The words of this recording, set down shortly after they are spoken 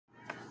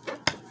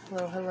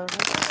Hello, hello,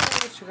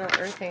 hello. It's your girl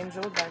Earth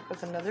Angel back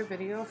with another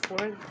video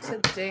for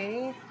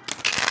today.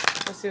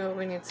 Let's see what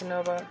we need to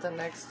know about the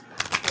next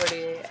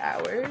 48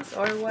 hours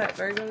or what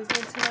Virgos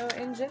need to know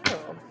in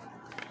general.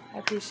 I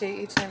appreciate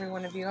each and every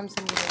one of you. I'm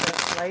sending you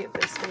much light.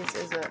 This space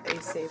is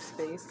a safe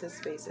space. This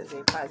space is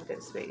a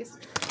positive space.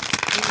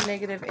 Any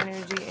negative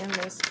energy in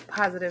this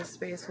positive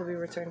space will be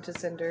returned to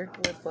sender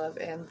with love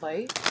and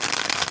light.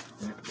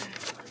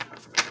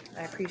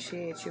 I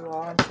appreciate you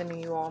all. I'm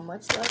sending you all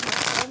much love,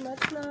 much love,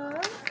 much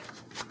love.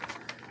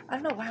 I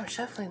don't know why I'm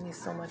shuffling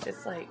these so much.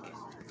 It's like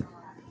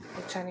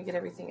trying to get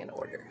everything in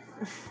order.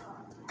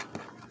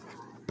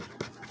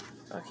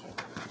 Okay.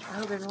 I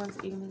hope everyone's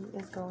evening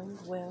is going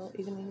well.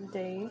 Evening,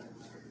 day,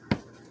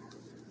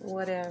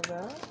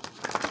 whatever.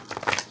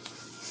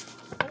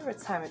 Whatever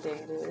time of day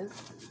it is.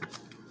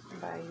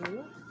 By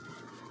you.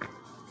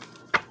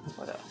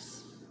 What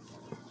else?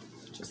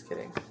 Just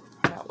kidding.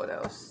 Not what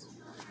else.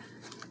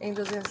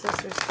 Angels,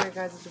 ancestors, spirit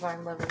guides of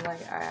divine love and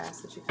light, I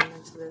ask that you come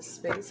into this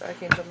space.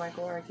 Archangel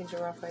Michael,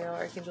 Archangel Raphael,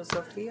 Archangel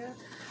Sophia,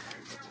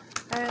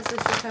 I ask that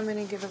you come in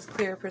and give us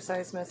clear,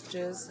 precise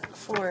messages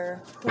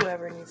for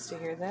whoever needs to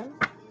hear them.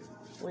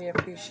 We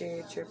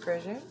appreciate your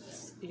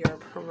presence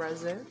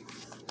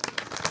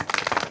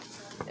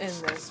in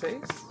this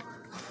space.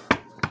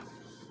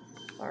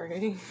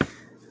 Alrighty.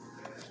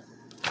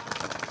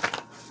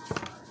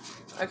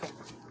 Okay.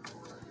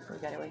 We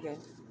got it, we're good.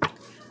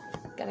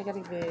 Got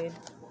it good.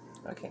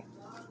 Okay.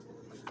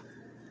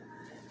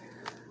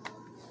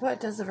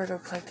 What does the Virgo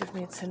Collective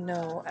need to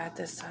know at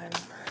this time?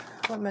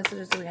 What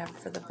messages do we have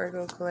for the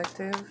Virgo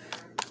Collective?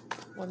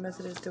 What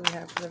messages do we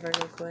have for the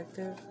Virgo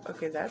Collective?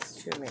 Okay,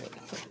 that's too many.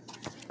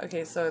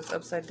 Okay, so it's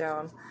upside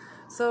down.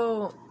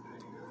 So,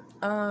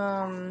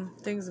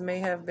 things may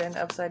have been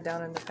upside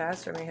down in the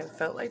past or may have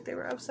felt like they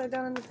were upside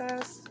down in the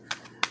past.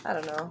 I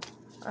don't know.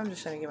 I'm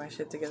just trying to get my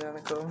shit together on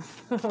the go.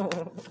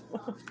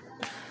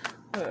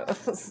 What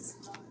else?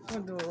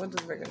 What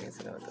does Virgo need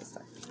to know at this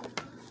time?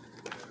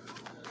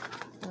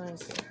 Let me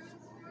see.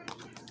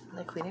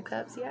 The Queen of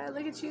Cups. Yeah,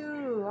 look at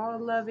you. All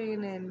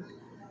loving and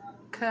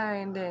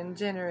kind and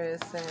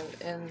generous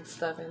and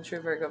stuff in true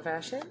Virgo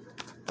fashion.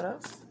 What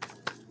else?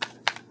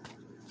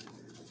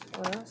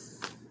 What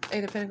else?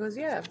 Eight of Pentacles.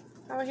 Yeah.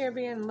 Out here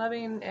being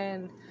loving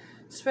and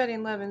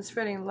spreading love and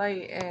spreading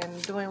light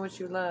and doing what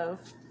you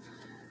love.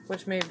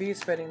 Which may be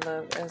spreading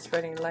love and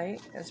spreading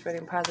light and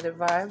spreading positive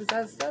vibes.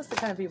 That's the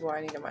kind of people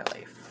I need in my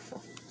life.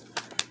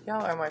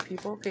 Y'all are my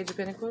people. Page of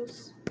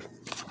Pentacles.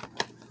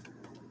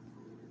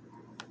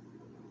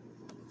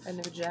 A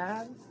new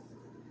job.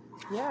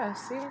 Yeah,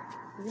 see?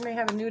 You may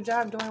have a new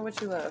job doing what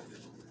you love.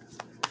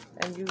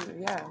 And you,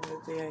 yeah.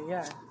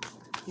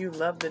 You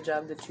love the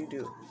job that you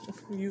do.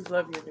 You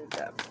love your new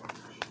job.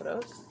 What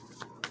else?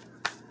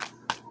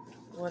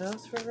 What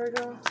else for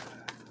Virgo?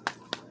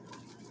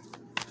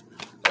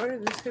 Or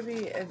this could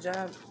be a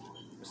job.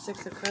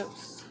 Six of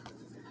Cups.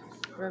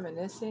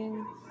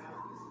 Reminiscing.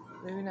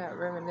 Maybe not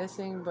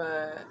reminiscing,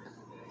 but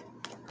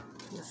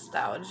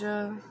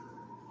nostalgia.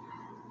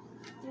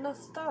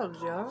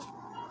 Nostalgia.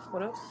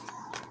 What else?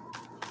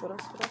 What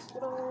else? What else?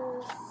 What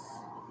else?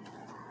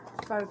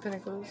 Five of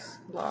Pentacles.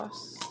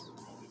 Loss.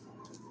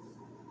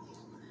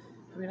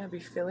 You may not be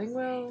feeling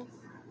well.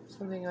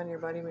 Something on your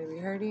body may be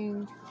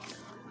hurting.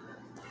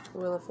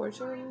 Wheel of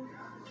Fortune.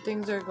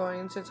 Things are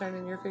going to turn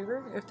in your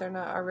favor if they're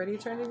not already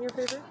turned in your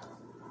favor.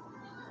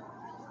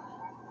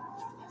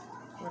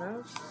 What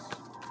else?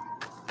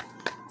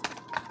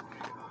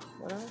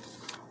 What else?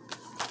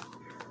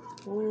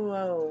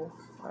 Whoa.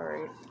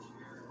 Alright.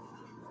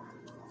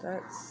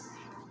 That's...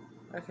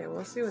 Okay,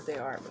 we'll see what they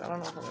are, but I don't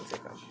know if I'm going to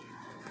take them.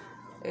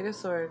 Eight of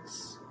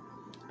Swords.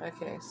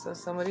 Okay, so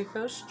somebody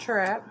feels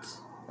trapped,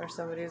 or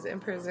somebody's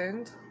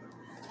imprisoned.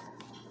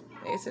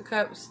 Ace of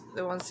Cups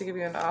that wants to give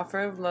you an offer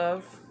of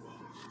love.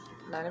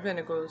 Nine of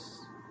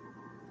Pentacles.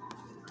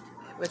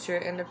 But you're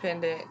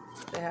independent.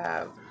 They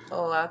have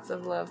lots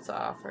of love to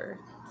offer.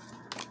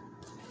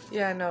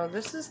 Yeah, no,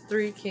 this is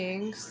three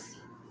kings.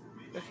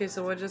 Okay,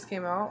 so what just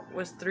came out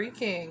was three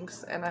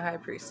kings and a high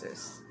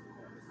priestess.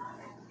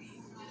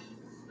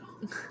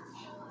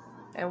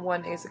 And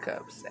one ace of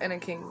cups and a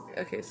king.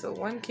 Okay, so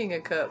one king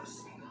of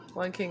cups,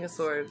 one king of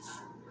swords,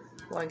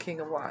 one king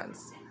of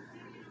wands.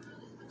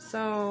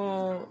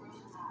 So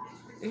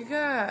you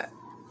got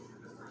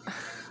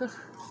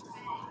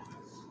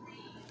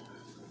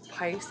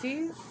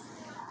Pisces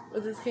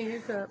with this king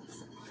of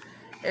cups,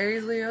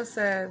 Aries, Leo,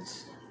 Sag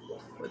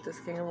with this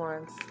king of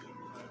wands,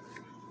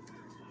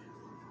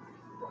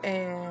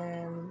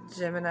 and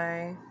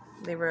Gemini,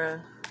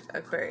 Libra,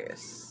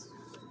 Aquarius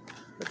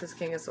with this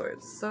king of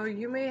swords. So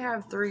you may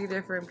have three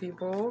different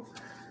people.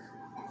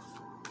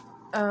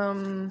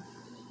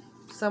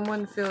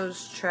 Someone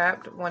feels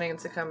trapped wanting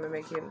to come and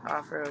make you an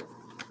offer of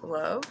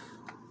love.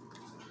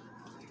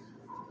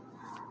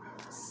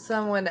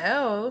 Someone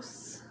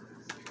else,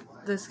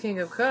 this king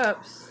of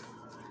cups.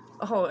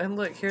 Oh, and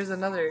look, here's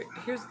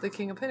the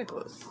king of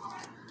pentacles.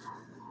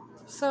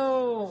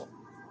 So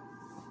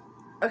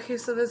okay,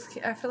 so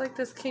I feel like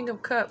this king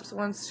of cups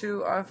wants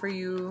to offer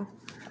you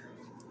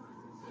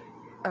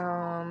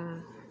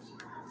love,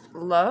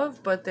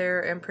 but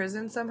they're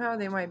imprisoned somehow.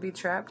 They might be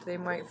trapped. They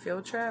might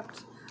feel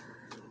trapped.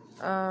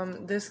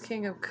 This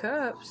King of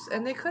Cups,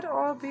 and they could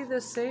all be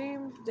the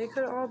same. They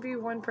could all be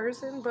one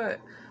person, but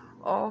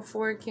all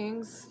 4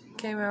 kings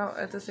came out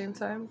at the same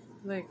time.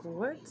 Like,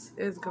 what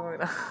is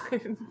going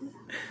on?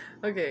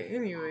 Okay,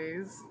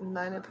 anyways,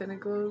 9 of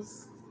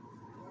Pentacles.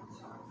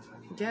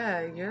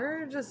 Yeah,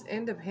 you're just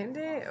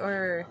independent,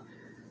 or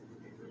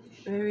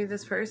maybe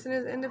this person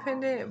is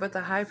independent, but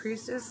the High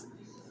Priestess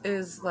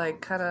is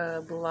like kind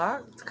of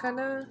blocked, kind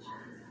of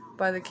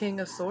by the King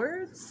of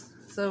Swords.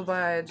 So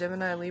by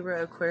Gemini,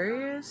 Libra,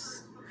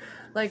 Aquarius.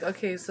 Like,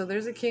 okay, so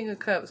there's a King of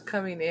Cups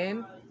coming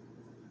in.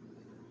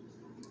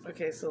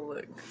 Okay, so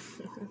look.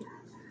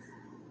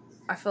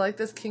 I feel like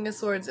this King of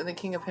Swords and the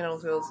King of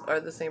Pentacles are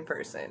the same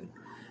person.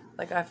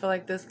 Like, I feel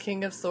like this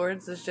King of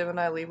Swords, this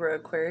Gemini, Libra,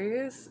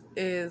 Aquarius,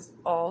 is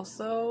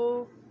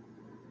also...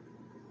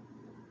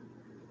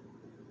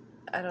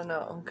 I don't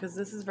know, because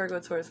this is Virgo,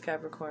 Taurus,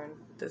 Capricorn.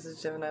 This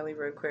is Gemini,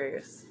 Libra,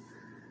 Aquarius.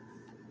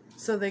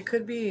 So they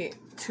could be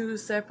 4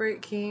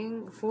 separate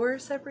kings,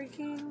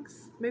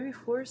 maybe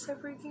 4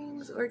 separate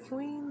kings or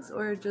queens,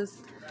 or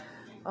just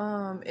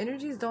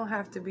energies don't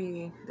have to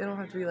be, they don't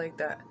have to be like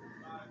that.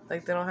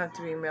 Like, they don't have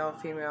to be male,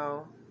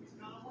 female.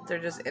 They're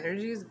just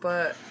energies,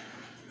 but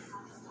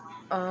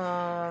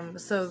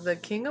so the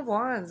King of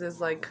Wands is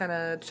like kind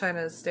of trying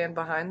to stand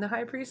behind the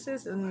High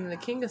Priestess, and then the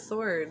King of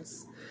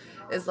Swords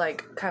is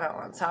like kind of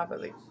on top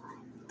of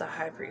the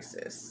High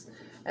Priestess.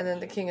 And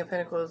then the King of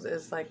Pentacles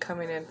is like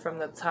coming in from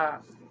the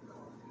top.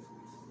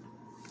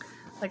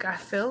 Like, I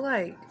feel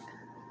like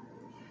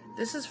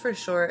this is for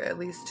sure at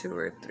least 2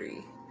 or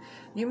 3.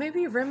 You may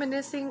be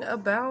reminiscing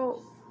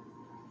about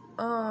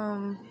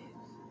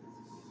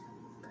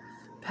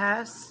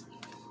past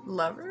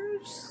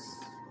lovers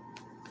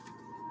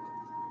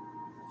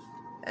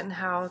and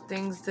how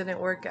things didn't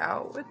work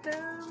out with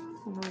them.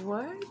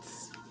 What?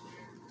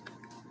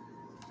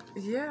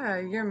 Yeah,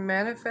 you're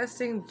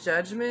manifesting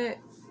judgment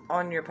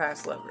on your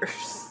past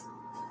lovers.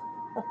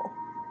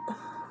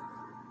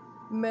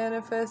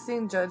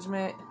 Manifesting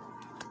judgment.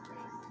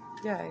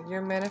 Yeah,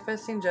 you're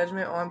manifesting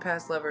judgment on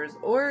past lovers.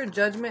 Or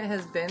judgment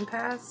has been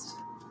passed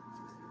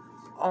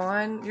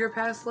on your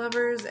past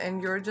lovers,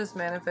 and you're just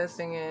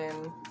manifesting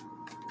in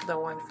the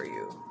one for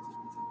you.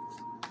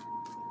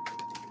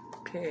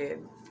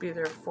 Period. Be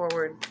either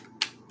forward,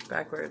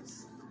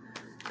 backwards,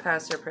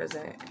 past or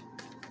present.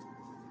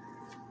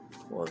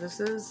 Well, this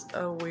is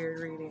a weird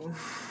reading.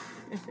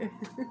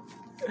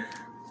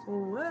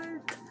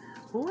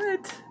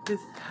 What is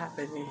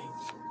happening?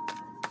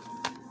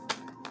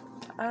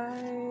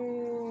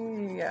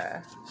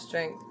 Yeah,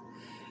 strength.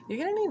 You're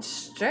gonna need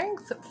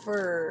strength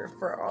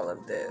for all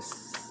of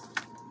this.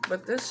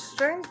 But this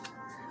strength,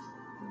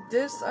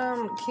 this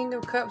King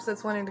of Cups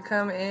that's wanting to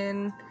come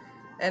in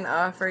and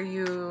offer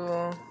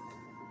you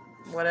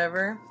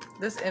whatever,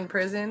 this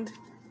imprisoned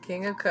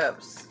King of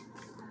Cups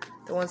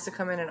that wants to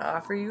come in and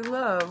offer you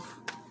love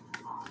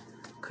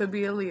could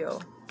be a Leo.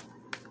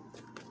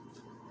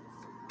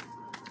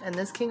 And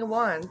this King of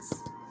Wands,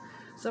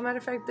 so matter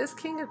of fact, this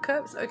King of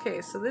Cups,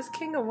 okay, so this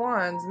King of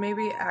Wands may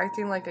be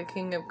acting like a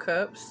King of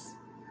Cups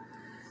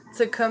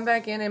to come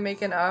back in and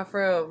make an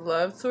offer of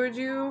love towards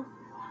you.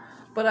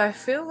 But I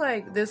feel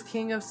like this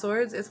King of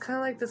Swords, it's kind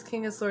of like this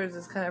King of Swords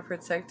is kind of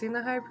protecting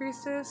the High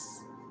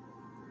Priestess.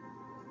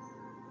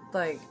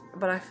 Like,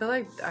 but I feel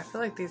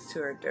like these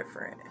two are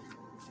different.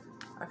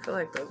 I feel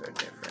like those are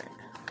different.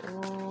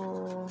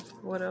 Oh,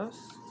 what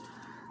else?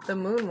 The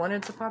Moon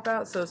wanted to pop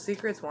out, so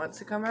secrets want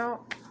to come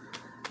out.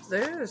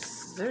 There's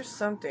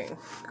something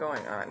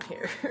going on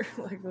here.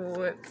 Like,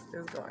 what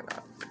is going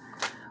on?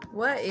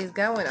 What is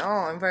going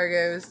on,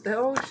 Virgos?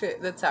 Oh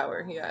shit, the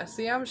tower. Yeah,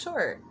 see, I'm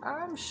sure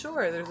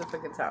there's a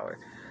fucking tower.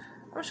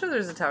 I'm sure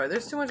there's a tower.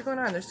 There's too much going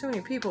on. There's too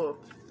many people.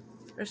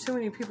 There's too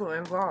many people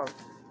involved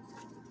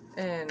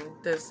in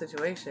this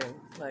situation.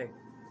 Like,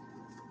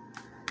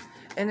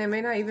 and it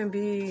may not even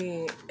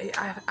be...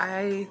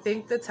 I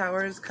think the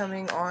tower is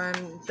coming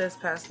on this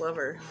past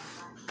lover.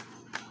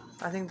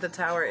 I think the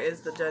tower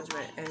is the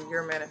judgment, and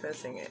you're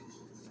manifesting it.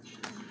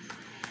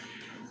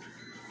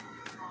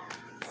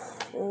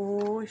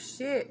 Oh,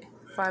 shit.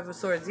 5 of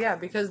Swords. Yeah,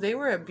 because they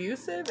were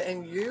abusive,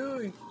 and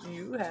you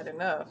had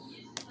enough.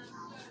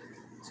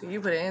 So you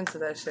put an end to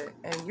that shit.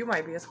 And you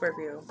might be a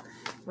Scorpio.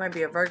 You might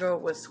be a Virgo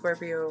with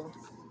Scorpio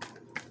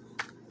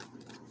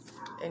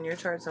in your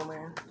chart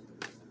somewhere.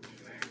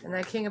 And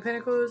that King of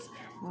Pentacles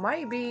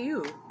might be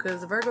you.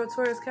 Because Virgo,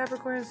 Taurus,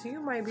 Capricorn, so you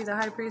might be the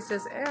High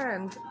Priestess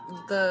and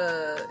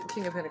the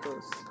King of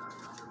Pentacles.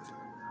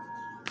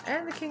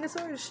 And the King of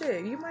Swords.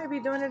 Shit, you might be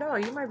doing it all.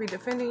 You might be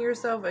defending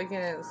yourself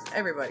against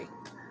everybody.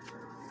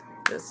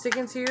 Just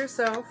sticking to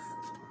yourself.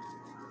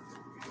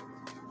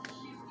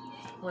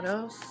 What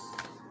else?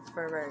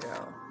 For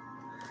Virgo.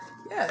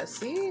 Yeah,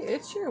 see?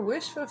 It's your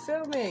wish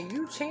fulfillment.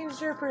 You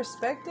changed your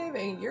perspective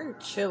and you're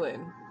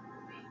chilling.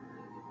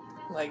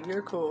 Like,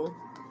 you're cool.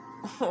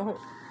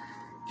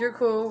 You're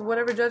cool.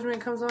 Whatever judgment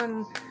comes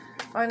on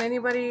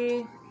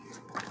anybody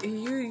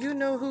you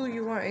know who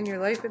you want in your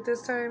life at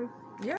this time.